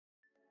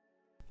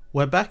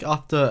We're back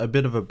after a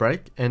bit of a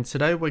break, and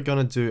today we're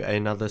going to do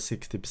another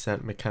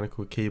 60%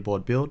 mechanical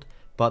keyboard build,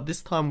 but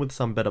this time with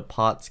some better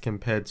parts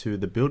compared to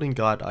the building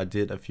guide I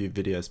did a few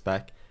videos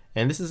back.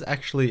 And this is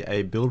actually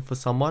a build for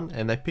someone,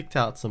 and they picked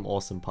out some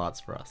awesome parts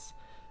for us.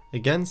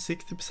 Again,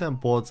 60%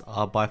 boards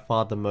are by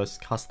far the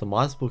most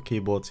customizable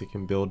keyboards you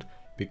can build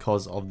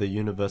because of the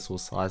universal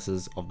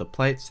sizes of the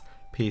plates,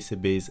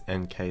 PCBs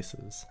and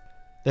cases.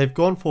 They've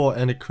gone for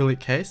an acrylic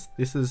case.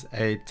 This is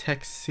a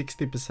TEX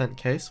 60%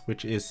 case,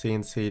 which is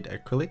CNC'd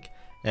acrylic,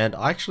 and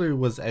I actually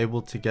was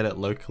able to get it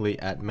locally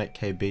at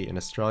MetKB in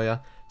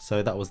Australia,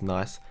 so that was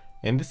nice.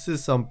 And this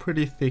is some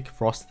pretty thick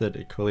frosted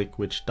acrylic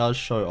which does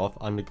show off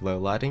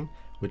underglow lighting,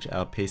 which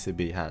our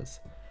PCB has.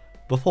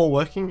 Before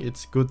working,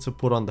 it's good to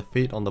put on the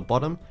feet on the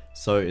bottom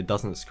so it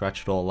doesn't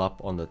scratch it all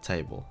up on the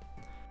table.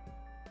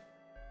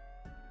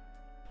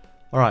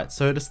 Alright,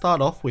 so to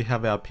start off we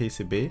have our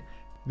PCB.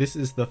 This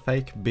is the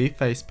fake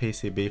B.face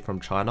PCB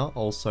from China,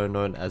 also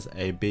known as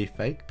a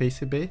B.fake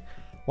PCB.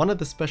 One of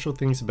the special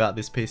things about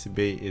this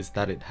PCB is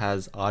that it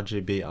has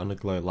RGB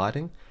underglow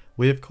lighting.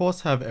 We of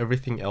course have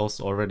everything else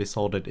already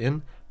soldered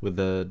in with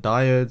the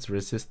diodes,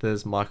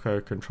 resistors,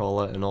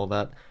 microcontroller and all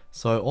that.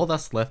 So all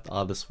that's left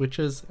are the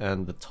switches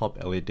and the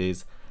top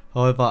LEDs.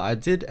 However, I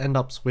did end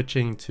up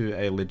switching to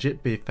a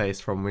legit B.face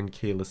from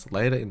Winkeyless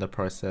later in the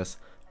process,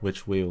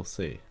 which we will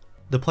see.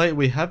 The plate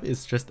we have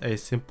is just a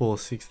simple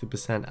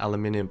 60%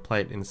 aluminium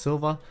plate in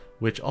silver,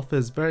 which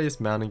offers various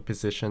mounting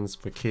positions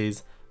for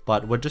keys,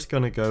 but we're just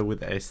going to go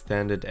with a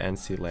standard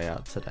ANSI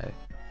layout today.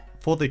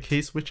 For the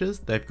key switches,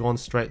 they've gone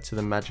straight to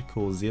the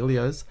magical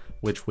Zealios,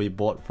 which we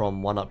bought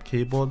from 1UP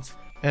Keyboards,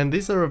 and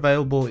these are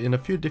available in a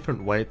few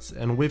different weights,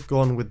 and we've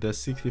gone with the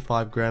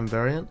 65 gram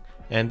variant,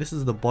 and this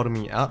is the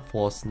bottoming out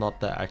force, not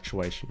the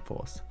actuation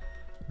force.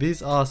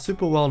 These are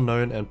super well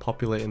known and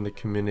popular in the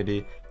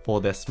community for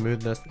their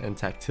smoothness and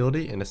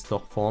tactility in a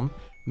stock form,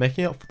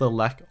 making up for the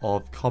lack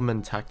of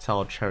common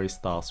tactile cherry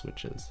style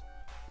switches.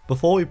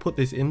 Before we put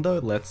these in though,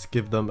 let's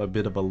give them a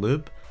bit of a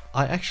lube.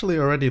 I actually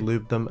already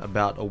lubed them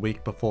about a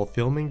week before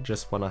filming,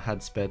 just when I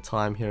had spare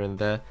time here and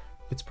there.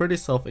 It's pretty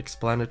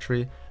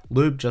self-explanatory.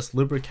 Lube just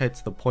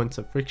lubricates the points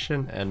of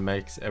friction and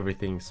makes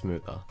everything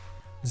smoother.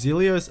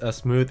 Zealios are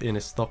smooth in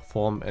its stock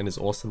form and is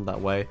awesome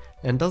that way,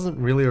 and doesn't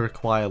really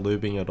require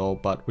lubing at all,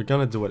 but we're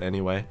gonna do it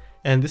anyway.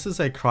 And this is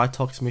a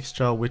Krytox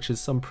mixture, which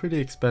is some pretty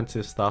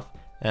expensive stuff,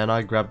 and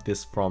I grabbed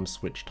this from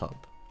SwitchTub.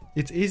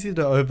 It's easy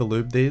to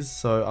overlube these,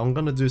 so I'm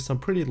gonna do some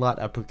pretty light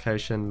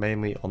application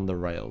mainly on the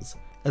rails.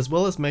 As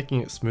well as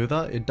making it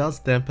smoother, it does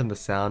dampen the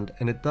sound,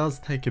 and it does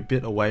take a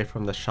bit away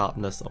from the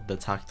sharpness of the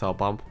tactile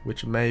bump,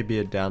 which may be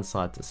a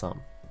downside to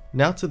some.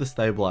 Now to the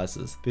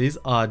stabilisers. These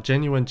are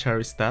genuine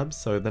cherry stabs,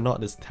 so they're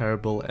not as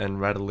terrible and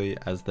rattly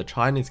as the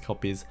Chinese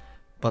copies,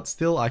 but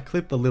still I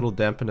clip the little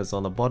dampeners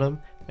on the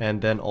bottom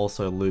and then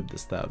also lube the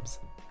stabs.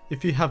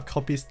 If you have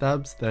copy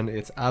stabs, then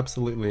it's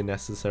absolutely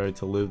necessary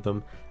to lube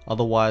them,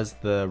 otherwise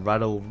the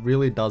rattle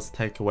really does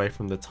take away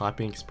from the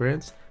typing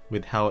experience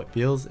with how it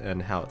feels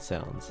and how it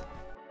sounds.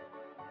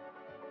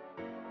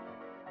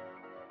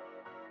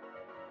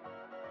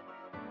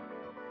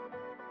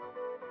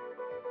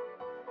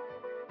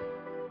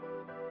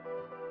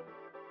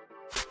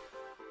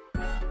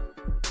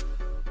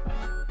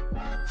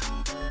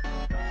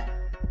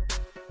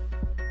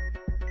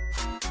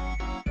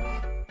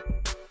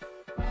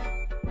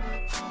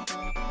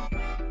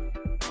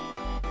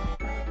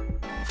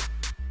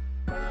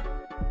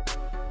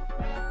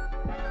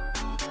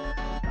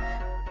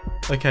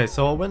 Okay,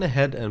 so I went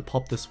ahead and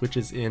popped the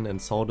switches in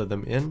and soldered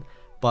them in,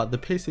 but the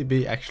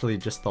PCB actually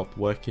just stopped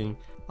working.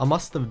 I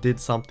must have did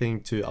something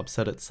to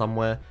upset it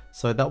somewhere,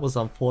 so that was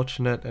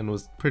unfortunate and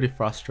was pretty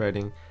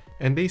frustrating.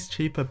 And these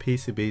cheaper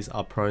PCBs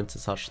are prone to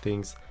such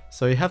things,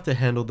 so you have to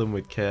handle them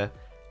with care.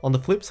 On the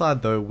flip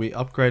side though, we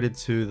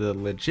upgraded to the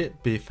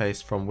legit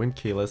B.face from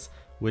Winkeyless,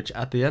 which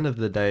at the end of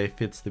the day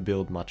fits the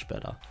build much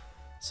better.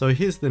 So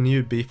here's the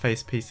new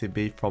B.face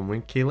PCB from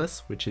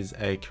Winkeyless, which is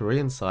a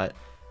Korean site.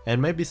 And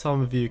maybe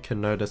some of you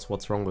can notice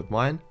what's wrong with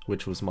mine,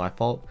 which was my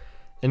fault.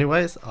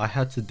 Anyways, I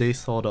had to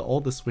desolder all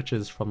the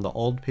switches from the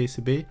old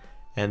PCB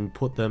and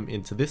put them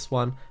into this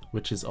one,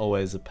 which is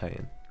always a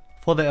pain.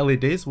 For the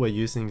LEDs, we're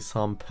using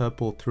some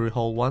purple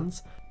through-hole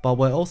ones, but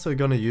we're also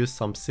going to use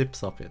some SIP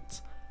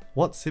sockets.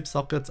 What SIP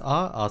sockets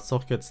are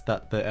sockets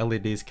that the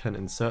LEDs can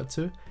insert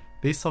to.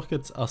 These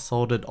sockets are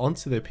soldered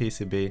onto the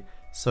PCB,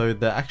 so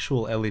the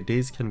actual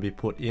LEDs can be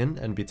put in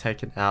and be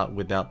taken out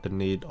without the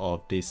need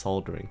of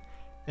desoldering.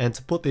 And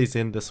to put these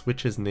in, the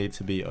switches need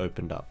to be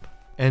opened up.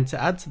 And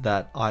to add to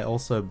that, I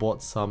also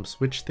bought some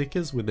switch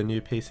stickers with the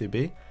new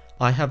PCB.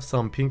 I have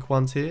some pink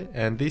ones here,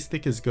 and these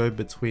stickers go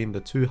between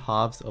the two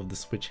halves of the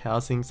switch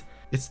housings.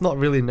 It's not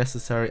really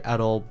necessary at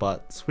all,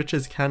 but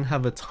switches can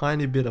have a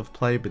tiny bit of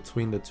play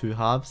between the two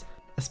halves,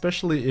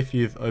 especially if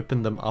you've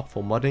opened them up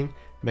for modding,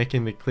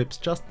 making the clips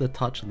just a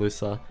touch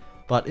looser,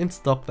 but in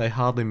stock they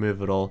hardly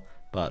move at all,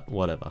 but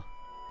whatever.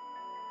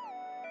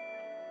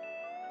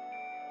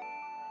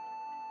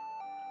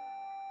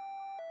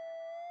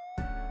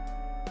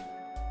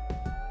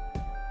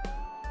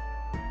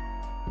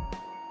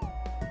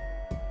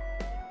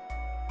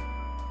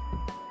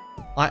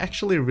 I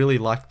actually really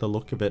like the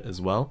look of it as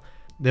well.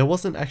 There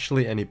wasn't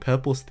actually any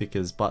purple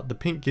stickers, but the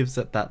pink gives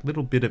it that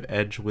little bit of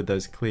edge with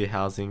those clear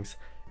housings,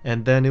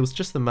 and then it was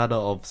just a matter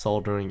of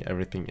soldering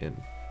everything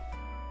in.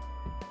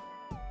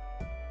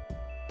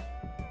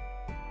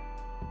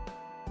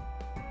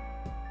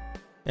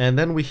 And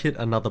then we hit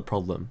another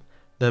problem.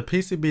 The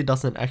PCB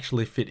doesn't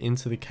actually fit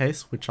into the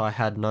case, which I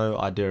had no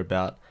idea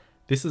about.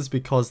 This is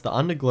because the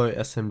underglow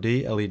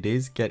SMD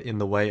LEDs get in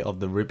the way of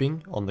the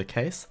ribbing on the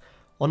case.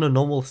 On a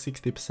normal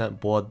 60%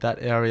 board, that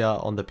area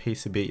on the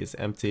PCB is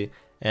empty,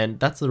 and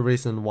that's the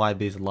reason why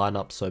these line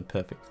up so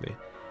perfectly.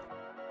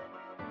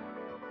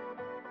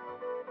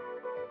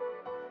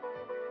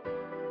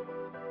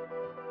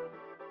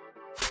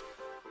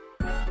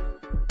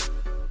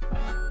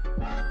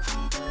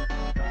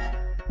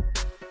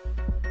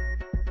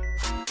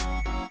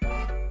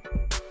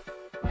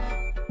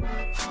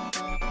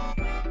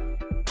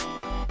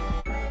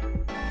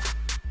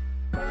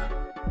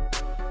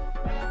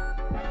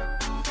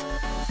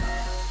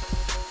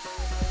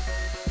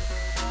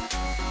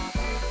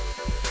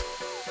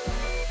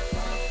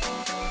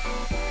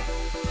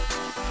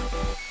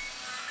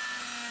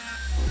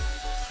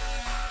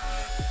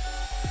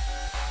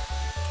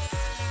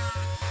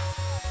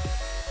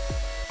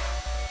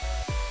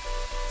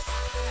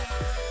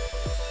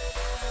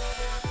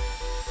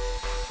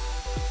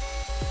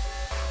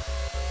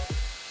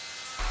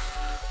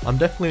 I'm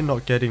definitely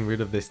not getting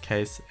rid of this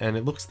case, and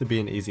it looks to be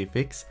an easy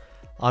fix.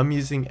 I'm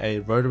using a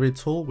rotary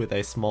tool with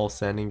a small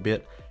sanding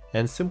bit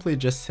and simply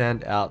just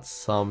sand out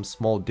some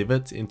small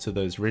divots into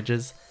those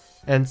ridges.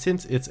 And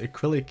since it's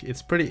acrylic,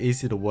 it's pretty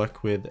easy to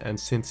work with, and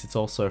since it's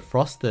also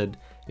frosted,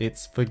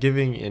 it's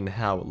forgiving in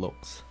how it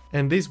looks.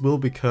 And these will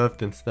be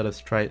curved instead of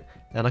straight,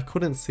 and I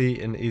couldn't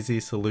see an easy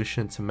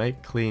solution to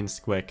make clean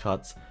square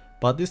cuts,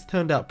 but this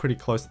turned out pretty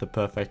close to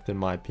perfect in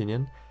my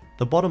opinion.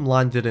 The bottom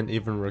line didn't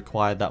even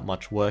require that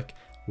much work,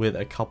 with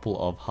a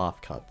couple of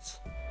half cuts.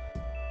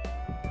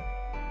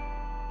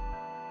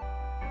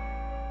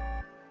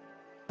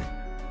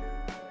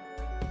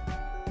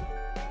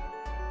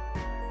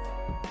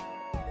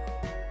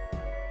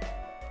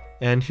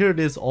 And here it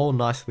is, all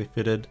nicely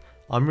fitted.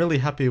 I'm really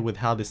happy with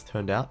how this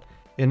turned out.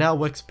 It now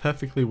works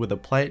perfectly with the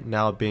plate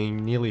now being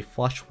nearly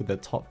flush with the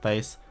top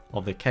face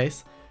of the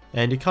case,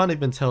 and you can't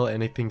even tell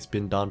anything's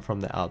been done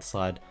from the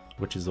outside,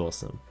 which is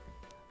awesome.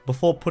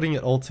 Before putting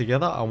it all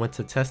together, I went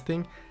to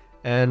testing,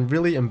 and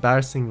really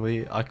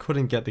embarrassingly, I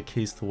couldn't get the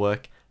keys to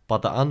work,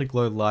 but the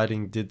underglow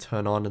lighting did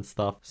turn on and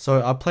stuff.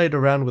 So I played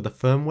around with the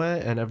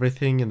firmware and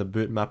everything in the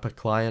bootmapper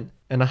client,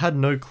 and I had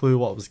no clue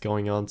what was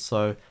going on,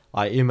 so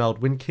I emailed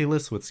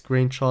Winkeyless with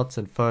screenshots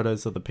and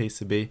photos of the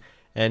PCB,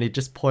 and he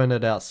just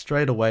pointed out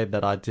straight away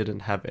that I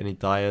didn't have any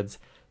diodes.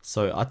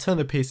 So I turned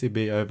the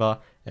PCB over,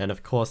 and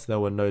of course there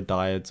were no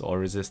diodes or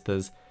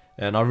resistors,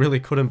 and I really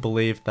couldn't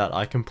believe that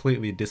I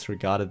completely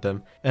disregarded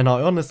them, and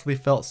I honestly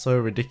felt so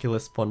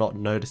ridiculous for not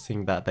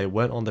noticing that they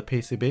weren't on the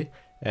PCB,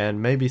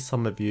 and maybe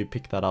some of you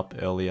picked that up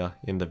earlier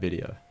in the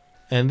video.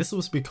 And this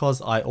was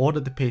because I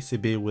ordered the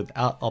PCB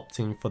without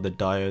opting for the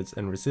diodes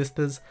and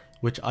resistors,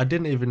 which I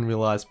didn't even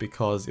realize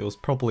because it was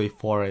probably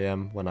 4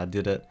 AM when I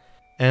did it.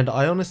 And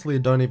I honestly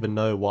don't even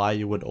know why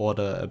you would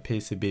order a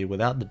PCB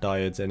without the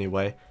diodes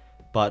anyway,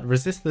 but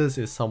resistors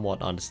is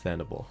somewhat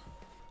understandable.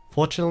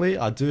 Fortunately,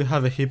 I do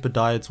have a heap of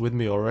diodes with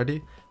me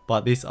already,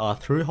 but these are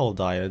through-hole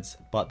diodes,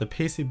 but the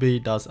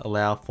PCB does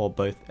allow for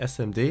both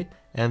SMD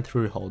and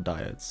through-hole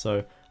diodes,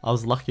 so I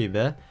was lucky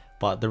there,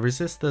 but the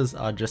resistors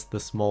are just the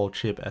small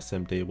chip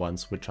SMD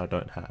ones, which I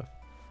don't have.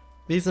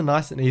 These are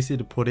nice and easy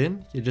to put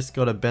in. You just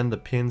gotta bend the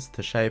pins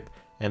to shape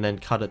and then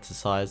cut it to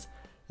size.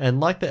 And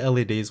like the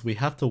LEDs, we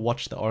have to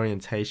watch the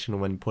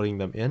orientation when putting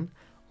them in.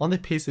 On the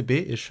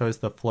PCB, it shows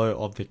the flow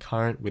of the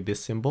current with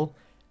this symbol,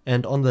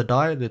 and on the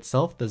diode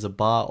itself, there's a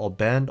bar or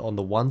band on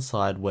the one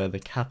side where the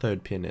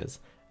cathode pin is,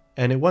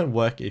 and it won't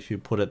work if you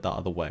put it the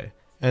other way,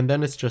 and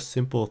then it's just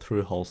simple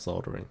through-hole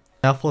soldering.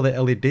 Now for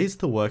the LEDs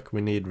to work,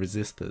 we need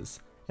resistors,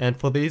 and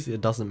for these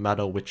it doesn't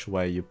matter which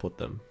way you put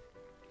them.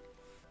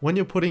 When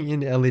you're putting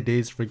in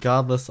LEDs,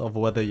 regardless of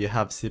whether you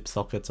have SIP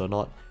sockets or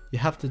not, you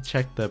have to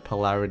check the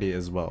polarity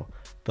as well.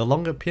 The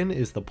longer pin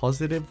is the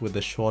positive with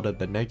the shorter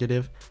the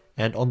negative,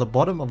 and on the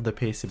bottom of the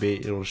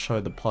PCB it will show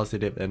the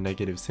positive and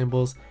negative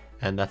symbols,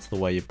 and that's the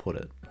way you put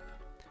it.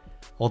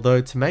 Although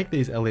to make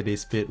these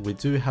LEDs fit, we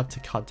do have to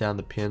cut down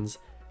the pins,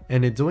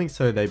 and in doing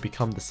so they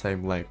become the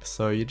same length,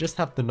 so you just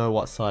have to know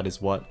what side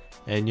is what,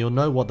 and you'll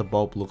know what the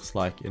bulb looks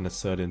like in a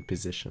certain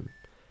position.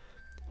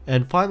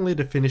 And finally,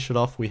 to finish it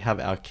off, we have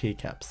our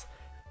keycaps.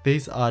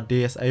 These are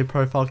DSA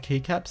profile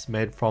keycaps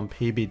made from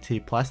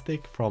PBT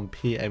plastic from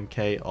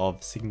PMK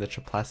of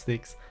Signature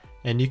Plastics,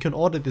 and you can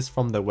order this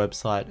from their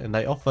website, and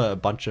they offer a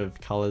bunch of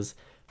colors.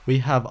 We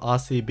have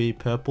RCB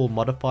purple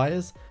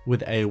modifiers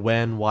with a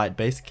WAN white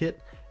base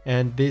kit,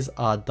 and these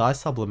are dye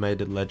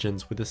sublimated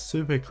legends with a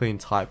super clean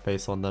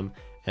typeface on them,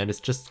 and it's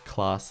just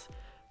class.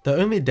 The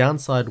only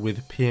downside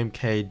with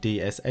PMK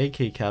DSA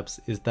keycaps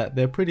is that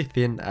they're pretty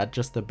thin at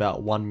just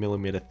about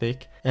 1mm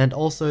thick, and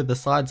also the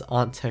sides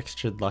aren't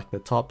textured like the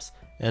tops,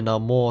 and are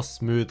more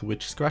smooth,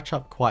 which scratch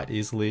up quite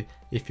easily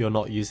if you're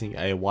not using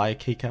a wire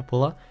keycap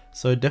puller,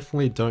 so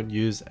definitely don't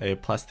use a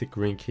plastic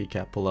ring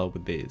keycap puller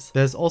with these.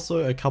 There's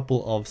also a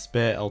couple of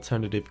spare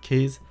alternative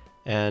keys,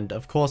 and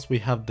of course we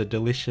have the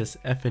delicious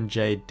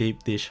F&J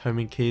deep dish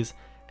homing keys,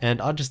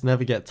 and I just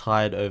never get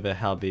tired over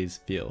how these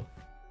feel.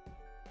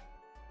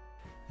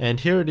 And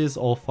here it is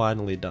all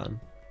finally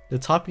done. The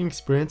typing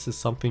experience is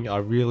something I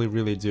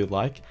really do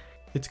like.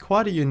 It's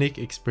quite a unique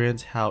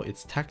experience how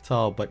it's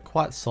tactile but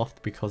quite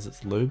soft because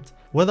it's lubed.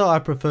 Whether I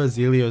prefer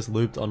Zealio's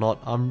lubed or not,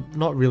 I'm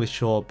not really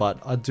sure, but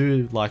I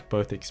do like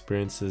both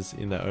experiences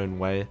in their own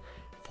way.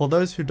 For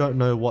those who don't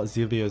know what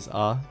Zealios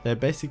are, they're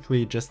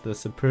basically just the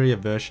superior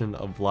version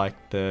of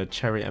like the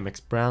Cherry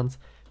MX Browns,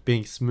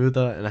 being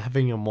smoother and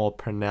having a more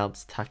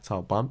pronounced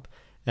tactile bump,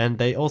 and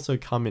they also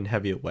come in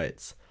heavier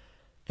weights.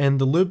 And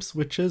the lube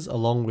switches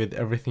along with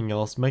everything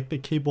else make the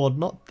keyboard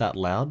not that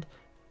loud.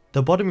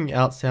 The bottoming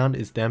out sound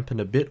is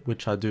dampened a bit,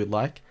 which I do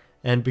like,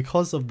 and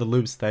because of the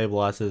lube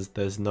stabilisers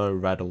there's no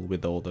rattle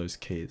with all those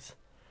keys.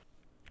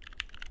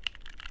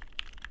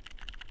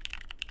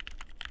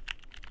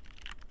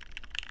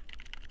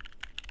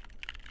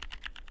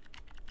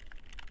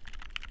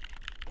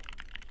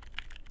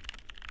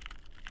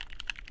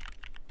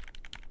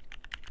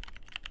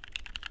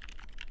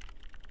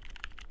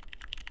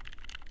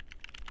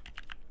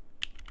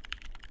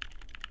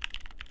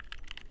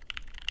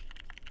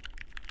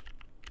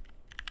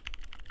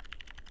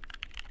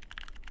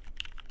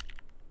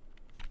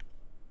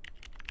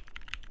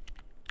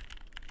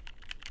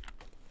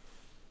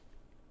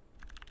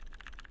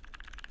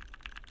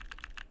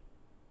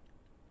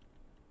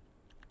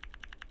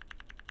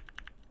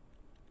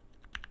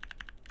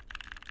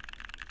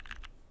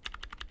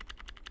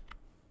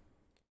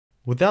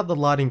 Without the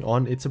lighting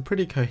on, it's a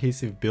pretty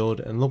cohesive build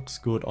and looks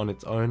good on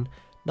its own.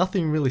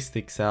 Nothing really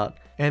sticks out,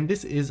 and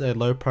this is a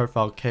low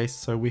profile case,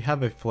 so we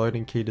have a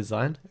floating key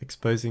design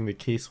exposing the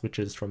key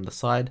switches from the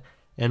side,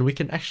 and we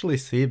can actually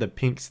see the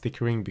pink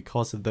stickering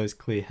because of those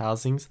clear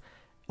housings.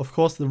 Of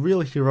course, the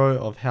real hero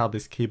of how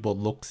this keyboard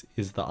looks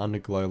is the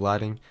underglow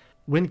lighting.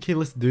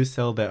 Winkeyless do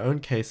sell their own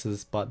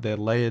cases, but they're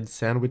layered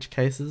sandwich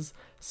cases,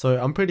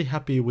 so I'm pretty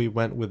happy we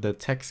went with the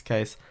TEX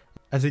case,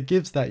 as it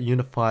gives that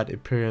unified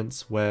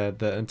appearance where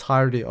the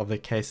entirety of the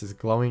case is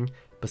glowing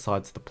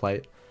besides the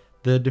plate.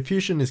 The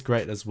diffusion is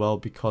great as well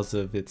because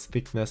of its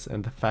thickness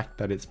and the fact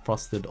that it's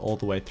frosted all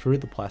the way through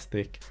the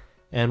plastic,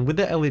 and with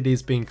the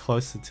LEDs being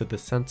closer to the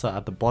center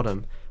at the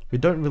bottom, we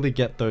don't really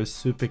get those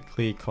super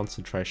clear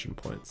concentration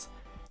points.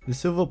 The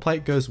silver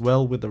plate goes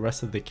well with the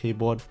rest of the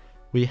keyboard.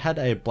 We had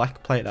a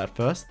black plate at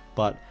first,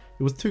 but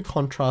it was too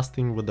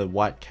contrasting with the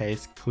white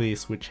case, clear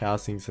switch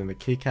housings and the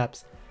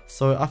keycaps,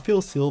 so I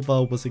feel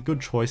silver was a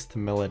good choice to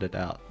mellow it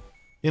out.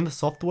 In the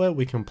software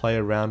we can play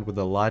around with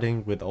the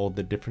lighting with all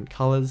the different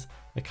colors,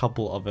 a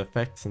couple of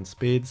effects and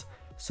speeds,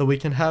 so we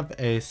can have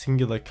a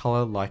singular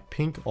color like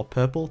pink or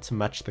purple to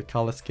match the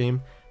color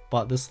scheme,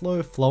 but the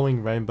slow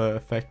flowing rainbow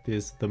effect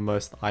is the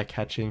most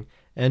eye-catching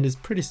and is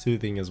pretty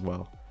soothing as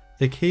well.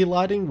 The key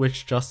lighting,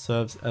 which just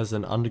serves as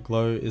an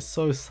underglow, is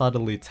so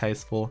subtly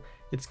tasteful.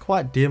 It's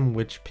quite dim,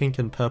 which pink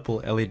and purple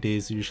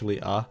LEDs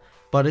usually are,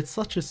 but it's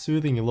such a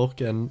soothing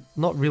look and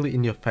not really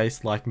in your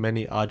face like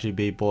many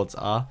RGB boards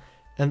are,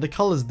 and the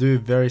colors do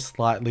vary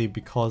slightly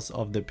because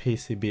of the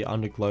PCB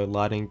underglow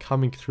lighting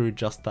coming through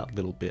just that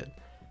little bit.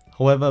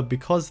 However,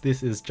 because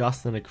this is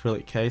just an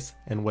acrylic case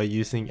and we're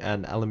using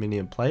an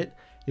aluminium plate,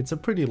 it's a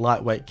pretty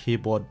lightweight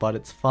keyboard, but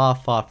it's far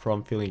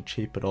from feeling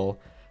cheap at all.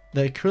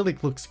 The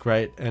acrylic looks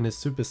great and is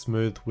super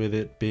smooth with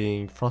it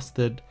being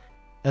frosted,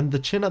 and the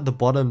chin at the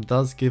bottom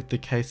does give the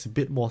case a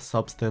bit more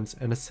substance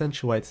and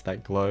accentuates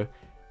that glow.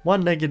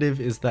 One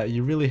negative is that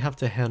you really have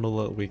to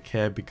handle it with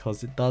care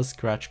because it does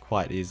scratch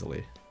quite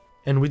easily.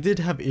 And we did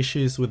have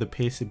issues with the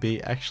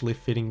PCB actually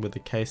fitting with the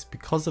case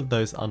because of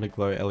those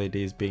underglow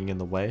LEDs being in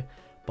the way,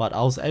 but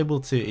I was able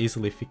to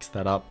easily fix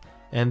that up,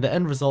 and the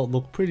end result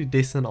looked pretty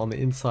decent on the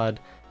inside,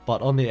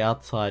 but on the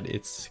outside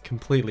it's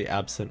completely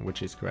absent,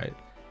 which is great.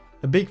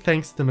 A big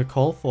thanks to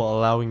Nicole for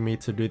allowing me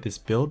to do this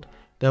build.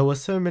 There were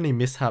so many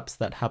mishaps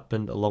that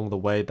happened along the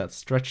way that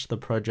stretched the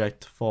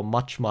project for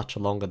much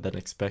longer than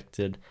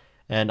expected,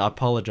 and I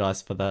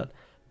apologize for that,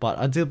 but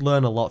I did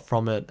learn a lot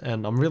from it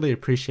and I'm really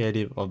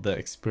appreciative of the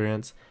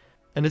experience,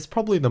 and it's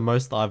probably the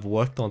most I've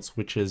worked on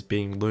switches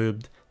being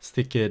lubed,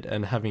 stickered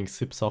and having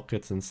SIP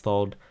sockets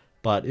installed,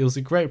 but it was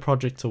a great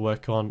project to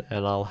work on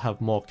and I'll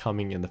have more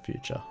coming in the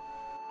future.